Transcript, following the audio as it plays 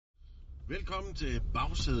Velkommen til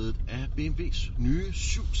bagsædet af BMW's nye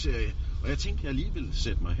 7-serie. Og jeg tænkte, jeg lige ville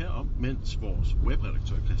sætte mig herom, mens vores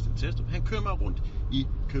webredaktør Christian Testrup, han kører mig rundt i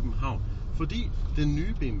København. Fordi den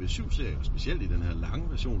nye BMW 7-serie, og specielt i den her lange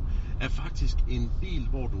version, er faktisk en bil,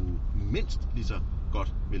 hvor du mindst lige så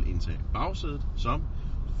godt vil indtage bagsædet som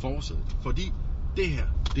forsædet. Fordi det her,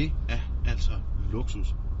 det er altså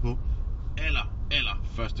luksus på aller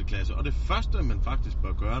første klasse. Og det første, man faktisk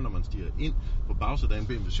bør gøre, når man stiger ind på bagsædet af en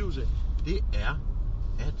BMW 7-serie, det er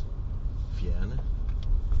at fjerne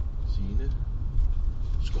sine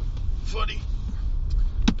sko. Fordi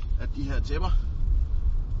at de her tæpper,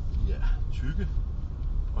 de er tykke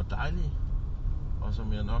og dejlige. Og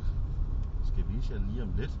som jeg nok skal vise jer lige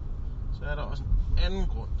om lidt, så er der også en anden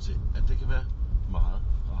grund til, at det kan være meget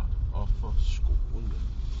rart at få skoene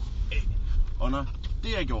af. Og når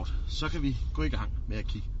det er gjort, så kan vi gå i gang med at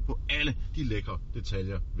kigge på alle de lækre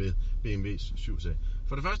detaljer ved BMW's 7-serie.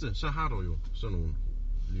 For det første, så har du jo sådan nogle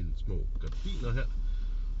lille små gardiner her.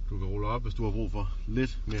 Du kan rulle op, hvis du har brug for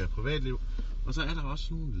lidt mere privatliv. Og så er der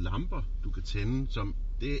også nogle lamper, du kan tænde, som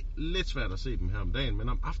det er lidt svært at se dem her om dagen, men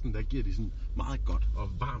om aftenen der giver de sådan meget godt og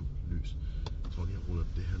varmt lys. Jeg tror lige, jeg ruller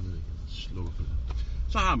det her ned igen. Slukker for det.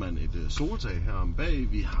 Så har man et soltag her om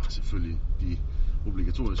bag. Vi har selvfølgelig de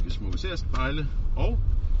obligatoriske smukkeseriespejle og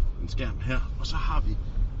en skærm her. Og så har vi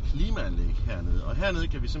klimaanlæg hernede. Og hernede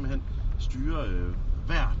kan vi simpelthen styre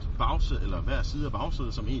hvert bagsæde, eller hver side af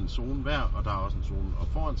bagsædet som en zone hver. Og der er også en zone op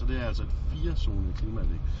foran, så det er altså et 4-zonet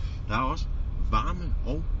klimaanlæg. Der er også varme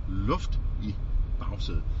og luft i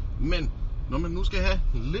bagsædet. Men når man nu skal have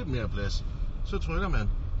lidt mere plads, så trykker man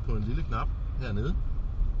på en lille knap hernede.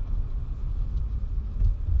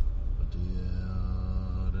 Og det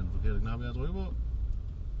er den forkerte knap, jeg trykker på.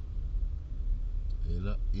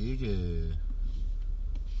 Eller ikke.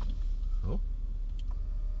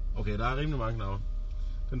 Okay, der er rimelig mange knapper.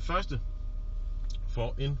 Den første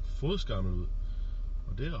får en fodskammel ud.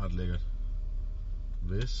 Og det er ret lækkert.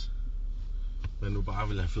 Hvis man nu bare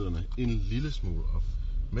vil have fødderne en lille smule op.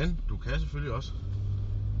 Men du kan selvfølgelig også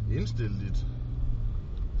indstille dit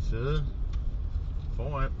sæde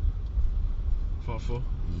foran for at få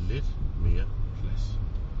lidt mere plads.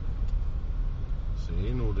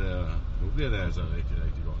 Se nu der. Nu bliver det altså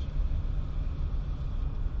rigtig godt.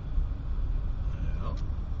 Ja.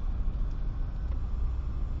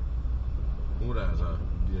 Nu er der altså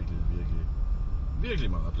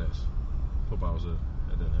virkelig meget plads på bagsædet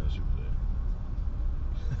af den her cykel.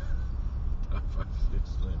 Der er faktisk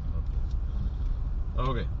ekstremt meget plads.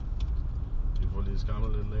 Okay. Vi får lige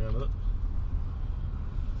skammet lidt længere ned.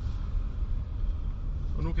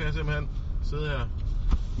 Og nu kan jeg simpelthen sidde her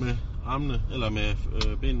med armene, eller med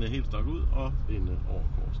benene helt strakt ud og benene over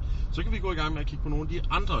kors. Så kan vi gå i gang med at kigge på nogle af de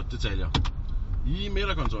andre detaljer. I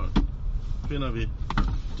midterkonsollen finder vi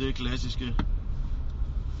det klassiske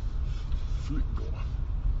flybord.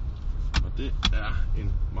 Og det er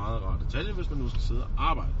en meget rar detalje, hvis man nu skal sidde og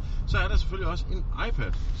arbejde. Så er der selvfølgelig også en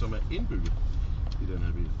iPad, som er indbygget i den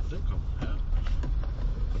her bil. Og den kommer her.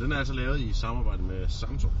 Og den er altså lavet i samarbejde med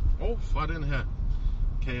Samsung. Og fra den her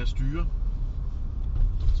kan jeg styre,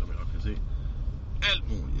 som jeg godt kan se, alt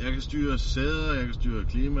muligt. Jeg kan styre sæder, jeg kan styre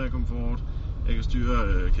klimakomfort, jeg kan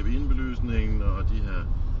styre kabinebelysningen og de her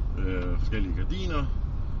forskellige gardiner.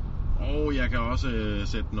 Og jeg kan også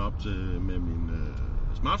sætte den op til, med min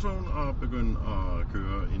smartphone og begynde at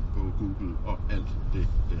køre ind på Google og alt det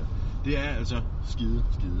der. Det er altså skide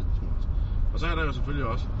smart. Og så er der jo selvfølgelig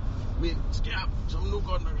også min skærm, som nu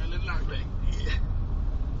godt nok er lidt langt væk.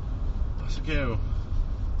 Og så kan jeg jo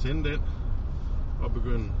tænde den og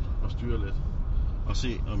begynde at styre lidt. Og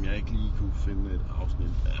se om jeg ikke lige kunne finde et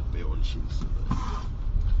afsnit af Beverly Hills.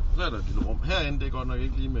 Så er der et lille rum herinde. Det er godt nok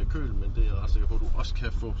ikke lige med køl, men det er jeg ret sikker på, at du også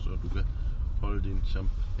kan få, så du kan holde din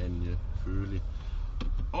champagne kølig.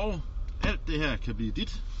 Og alt det her kan blive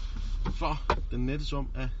dit for den nette sum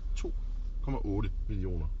af 2,8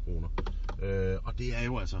 millioner kroner. Og det er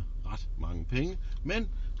jo altså ret mange penge, men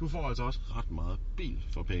du får altså også ret meget bil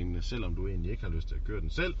for pengene, selvom du egentlig ikke har lyst til at køre den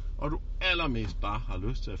selv, og du allermest bare har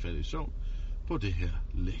lyst til at falde i søvn på det her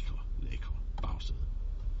lækre bagsæde.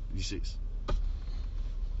 Vi ses.